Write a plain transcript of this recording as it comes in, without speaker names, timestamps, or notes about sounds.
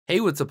Hey,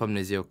 what's up? I'm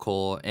Nizio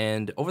Cole,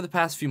 and over the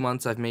past few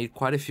months I've made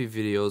quite a few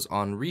videos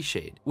on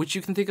ReShade, which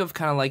you can think of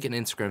kind of like an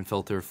Instagram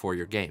filter for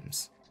your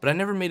games. But I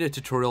never made a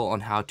tutorial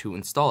on how to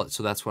install it,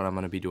 so that's what I'm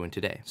going to be doing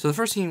today. So the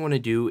first thing you want to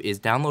do is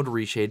download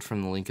ReShade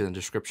from the link in the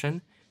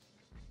description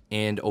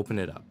and open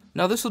it up.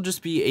 Now this will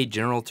just be a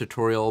general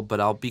tutorial, but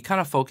I'll be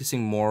kind of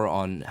focusing more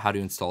on how to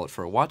install it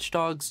for Watch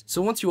Dogs.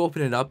 So once you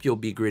open it up, you'll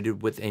be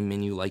greeted with a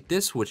menu like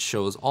this, which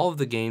shows all of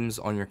the games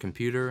on your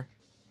computer.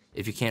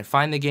 If you can't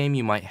find the game,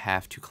 you might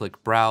have to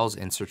click browse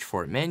and search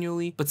for it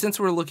manually. But since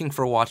we're looking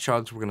for Watch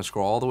Dogs, we're going to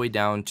scroll all the way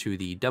down to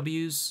the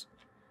W's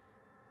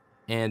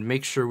and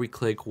make sure we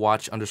click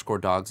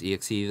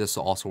watch_dogs.exe. This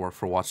will also work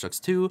for Watch Dogs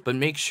 2, but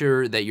make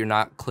sure that you're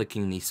not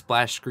clicking the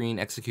splash screen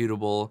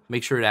executable.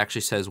 Make sure it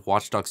actually says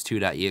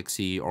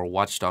watchdogs2.exe or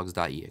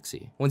watchdogs.exe.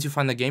 Once you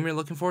find the game you're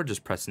looking for,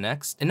 just press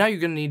next. And now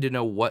you're going to need to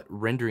know what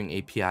rendering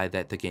API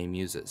that the game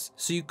uses.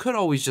 So you could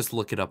always just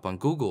look it up on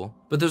Google,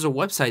 but there's a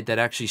website that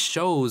actually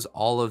shows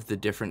all of the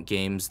different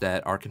games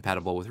that are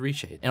compatible with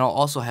ReShade. And I'll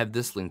also have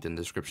this linked in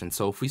the description.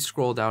 So if we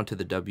scroll down to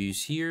the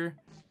W's here,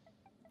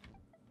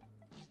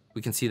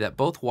 we can see that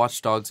both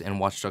Watch Dogs and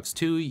Watch Dogs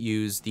 2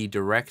 use the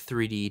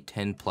Direct3D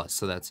 10+,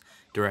 so that's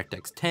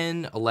DirectX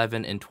 10,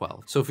 11, and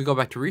 12. So if we go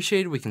back to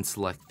ReShade, we can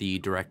select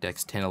the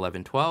DirectX 10,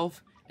 11,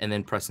 12, and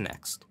then press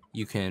next.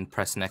 You can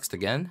press next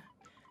again,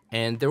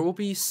 and there will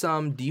be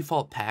some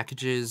default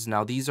packages.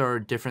 Now these are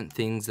different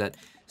things that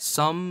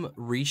some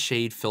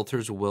ReShade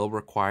filters will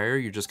require.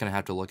 You're just gonna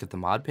have to look at the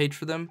mod page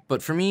for them.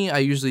 But for me, I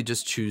usually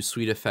just choose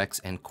Sweet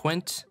Effects and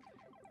Quint,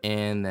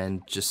 and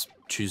then just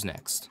choose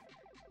next.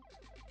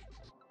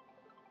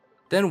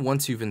 Then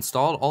once you've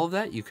installed all of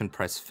that, you can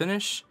press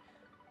finish,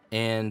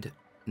 and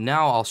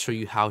now I'll show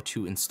you how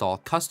to install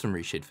custom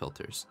ReShade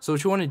filters. So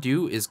what you want to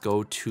do is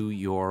go to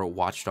your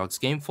Watch Dogs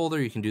game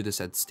folder. You can do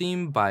this at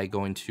Steam by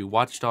going to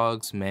Watch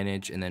Dogs,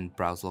 Manage, and then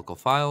Browse Local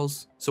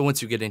Files. So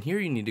once you get in here,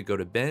 you need to go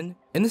to Bin,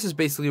 and this is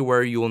basically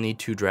where you will need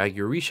to drag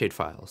your ReShade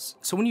files.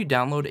 So when you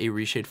download a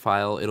ReShade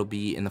file, it'll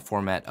be in the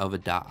format of a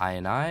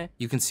 .ini.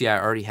 You can see I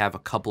already have a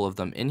couple of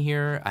them in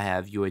here. I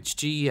have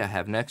UHG, I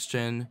have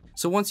NextGen.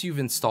 So once you've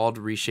installed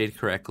ReShade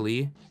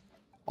correctly,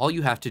 all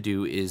you have to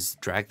do is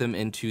drag them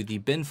into the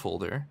bin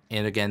folder,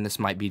 and again this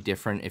might be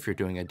different if you're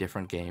doing a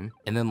different game,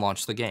 and then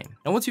launch the game.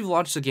 Now once you've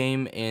launched the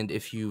game and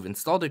if you've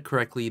installed it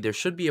correctly, there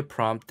should be a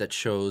prompt that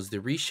shows the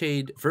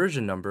ReShade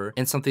version number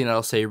and something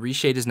that'll say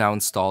ReShade is now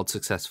installed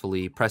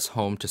successfully. Press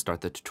home to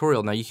start the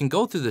tutorial. Now you can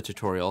go through the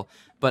tutorial,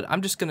 but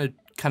I'm just going to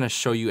kind of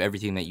show you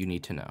everything that you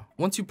need to know.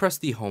 Once you press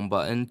the home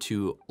button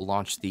to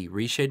launch the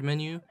ReShade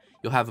menu,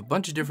 you'll have a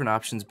bunch of different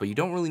options, but you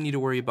don't really need to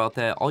worry about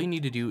that. All you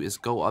need to do is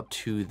go up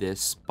to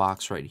this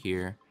box right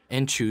here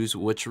and choose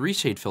which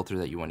ReShade filter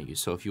that you want to use.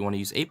 So if you want to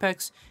use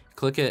Apex,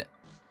 click it,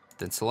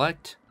 then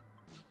select,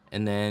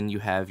 and then you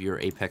have your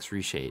Apex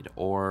ReShade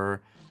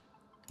or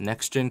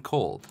NextGen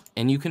Cold.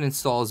 And you can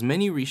install as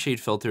many ReShade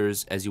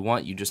filters as you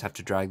want. You just have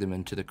to drag them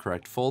into the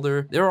correct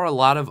folder. There are a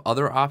lot of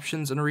other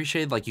options in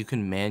ReShade, like you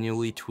can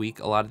manually tweak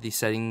a lot of these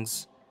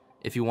settings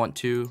if you want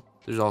to.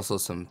 There's also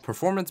some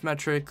performance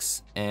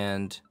metrics,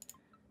 and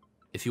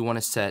if you want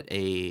to set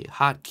a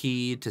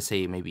hotkey to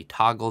say maybe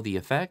toggle the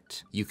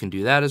effect, you can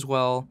do that as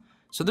well.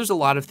 So there's a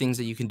lot of things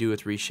that you can do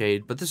with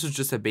ReShade, but this was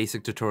just a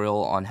basic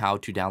tutorial on how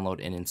to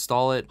download and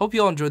install it. Hope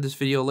you all enjoyed this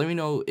video. Let me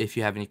know if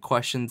you have any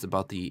questions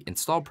about the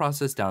install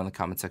process down in the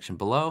comment section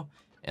below,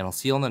 and I'll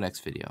see you on the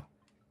next video.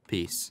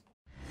 Peace.